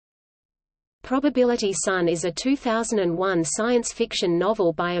Probability Sun is a 2001 science fiction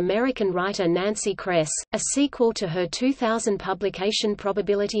novel by American writer Nancy Kress, a sequel to her 2000 publication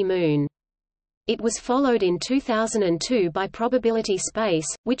Probability Moon. It was followed in 2002 by Probability Space,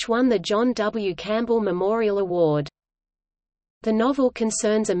 which won the John W. Campbell Memorial Award. The novel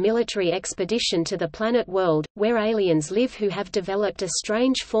concerns a military expedition to the planet World, where aliens live who have developed a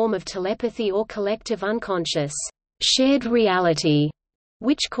strange form of telepathy or collective unconscious, shared reality,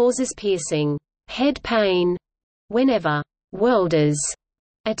 which causes piercing head pain whenever worlders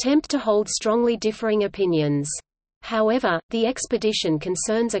attempt to hold strongly differing opinions. However, the expedition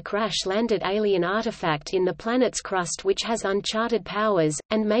concerns a crash-landed alien artifact in the planet's crust which has uncharted powers,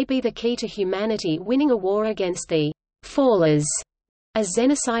 and may be the key to humanity winning a war against the Fallers, a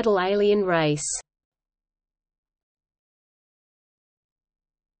xenocidal alien race.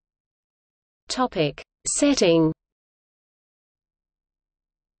 Setting.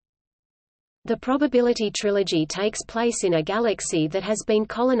 The Probability Trilogy takes place in a galaxy that has been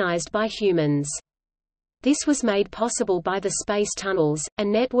colonized by humans. This was made possible by the space tunnels, a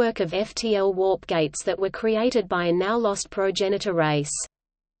network of FTL warp gates that were created by a now-lost progenitor race.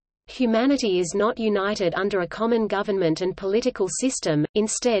 Humanity is not united under a common government and political system,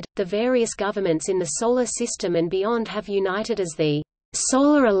 instead, the various governments in the Solar System and beyond have united as the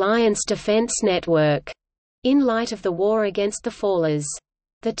Solar Alliance Defense Network, in light of the war against the Fallers.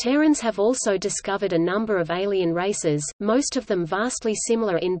 The Terrans have also discovered a number of alien races, most of them vastly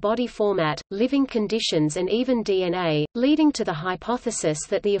similar in body format, living conditions and even DNA, leading to the hypothesis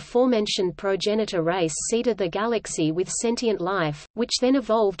that the aforementioned progenitor race seeded the galaxy with sentient life, which then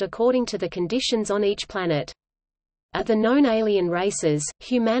evolved according to the conditions on each planet. Of the known alien races,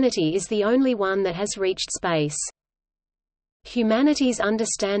 humanity is the only one that has reached space. Humanity's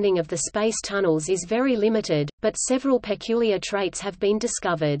understanding of the space tunnels is very limited, but several peculiar traits have been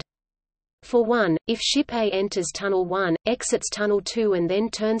discovered. For one, if Ship A enters Tunnel 1, exits Tunnel 2 and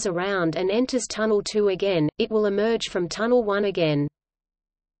then turns around and enters Tunnel 2 again, it will emerge from Tunnel 1 again.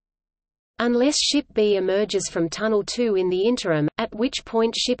 Unless Ship B emerges from Tunnel 2 in the interim, at which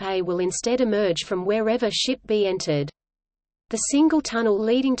point Ship A will instead emerge from wherever Ship B entered. The single tunnel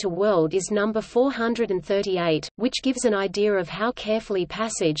leading to World is number 438, which gives an idea of how carefully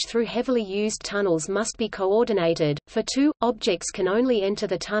passage through heavily used tunnels must be coordinated. For 2, objects can only enter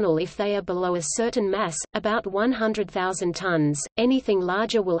the tunnel if they are below a certain mass, about 100,000 tons. Anything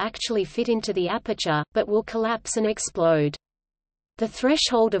larger will actually fit into the aperture, but will collapse and explode. The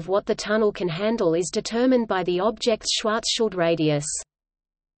threshold of what the tunnel can handle is determined by the object's Schwarzschild radius.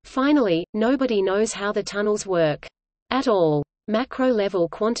 Finally, nobody knows how the tunnels work at all. Macro-level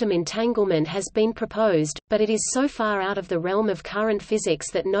quantum entanglement has been proposed, but it is so far out of the realm of current physics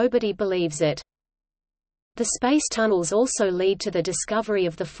that nobody believes it. The space tunnels also lead to the discovery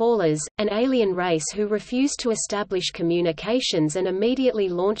of the Fallers, an alien race who refused to establish communications and immediately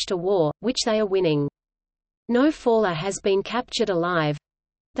launched a war, which they are winning. No Faller has been captured alive.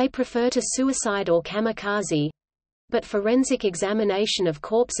 They prefer to suicide or kamikaze, but forensic examination of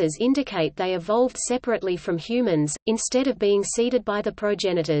corpses indicate they evolved separately from humans, instead of being seeded by the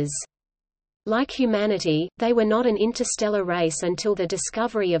progenitors. Like humanity, they were not an interstellar race until the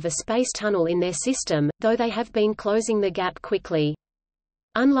discovery of a space tunnel in their system, though they have been closing the gap quickly.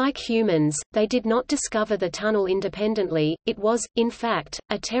 Unlike humans, they did not discover the tunnel independently, it was, in fact,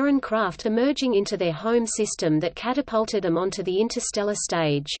 a Terran craft emerging into their home system that catapulted them onto the interstellar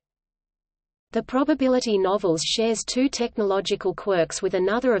stage. The Probability novels shares 2 technological quirks with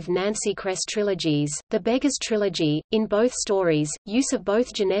another of Nancy Kress trilogies, the Beggars trilogy. In both stories, use of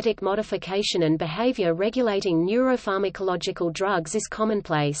both genetic modification and behavior regulating neuropharmacological drugs is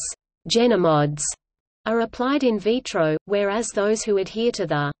commonplace. Genomods are applied in vitro, whereas those who adhere to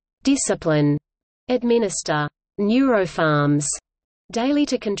the discipline administer neuropharms daily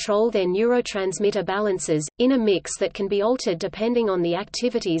to control their neurotransmitter balances, in a mix that can be altered depending on the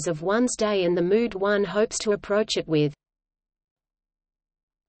activities of one's day and the mood one hopes to approach it with.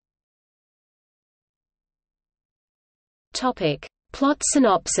 Plot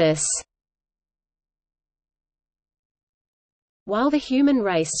synopsis. While the human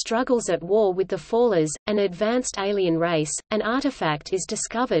race struggles at war with the Fallers, an advanced alien race, an artifact is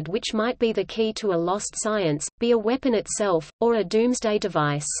discovered which might be the key to a lost science, be a weapon itself, or a doomsday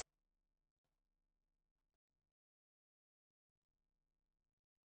device.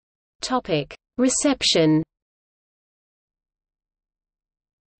 Reception.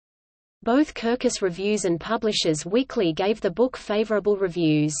 Both Kirkus Reviews and Publishers Weekly gave the book favorable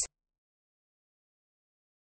reviews.